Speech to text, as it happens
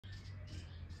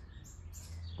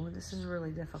well, this is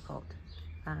really difficult.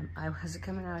 I was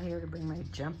coming out here to bring my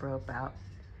jump rope out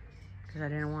because I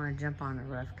didn't want to jump on the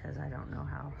roof because I don't know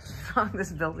how strong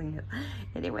this building is.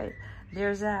 Anyway,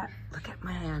 there's that. Look at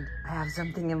my hand. I have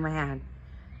something in my hand.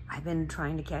 I've been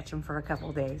trying to catch him for a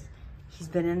couple days. He's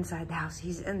been inside the house.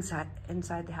 He's inside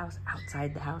the house,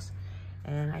 outside the house.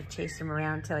 And I chased him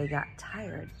around until he got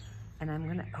tired. And I'm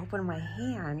gonna open my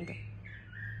hand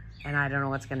and I don't know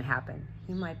what's gonna happen.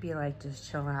 He might be like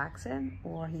just chillaxing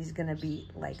or he's gonna be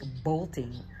like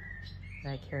bolting.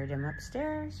 I carried him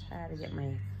upstairs. I had to get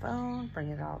my phone, bring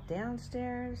it all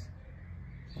downstairs.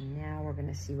 And now we're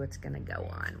gonna see what's gonna go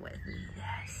on with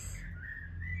this.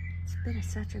 It's been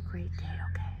such a great day,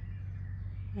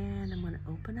 okay? And I'm gonna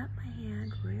open up my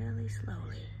hand really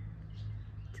slowly.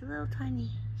 It's a little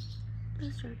tiny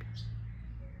lizard.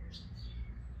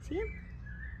 See him?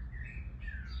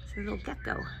 It's a little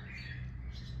gecko.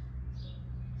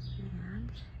 And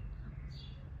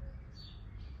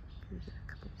can we get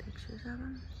a couple pictures of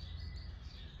him?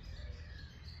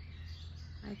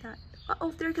 I thought,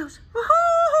 uh-oh, there he goes.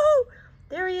 Whoa!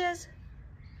 There he is.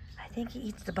 I think he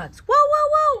eats the bugs. Whoa,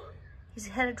 whoa, whoa! He's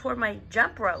headed toward my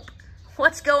jump rope.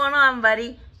 What's going on,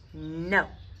 buddy? No,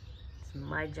 it's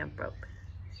my jump rope.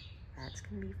 That's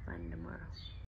gonna be fun tomorrow.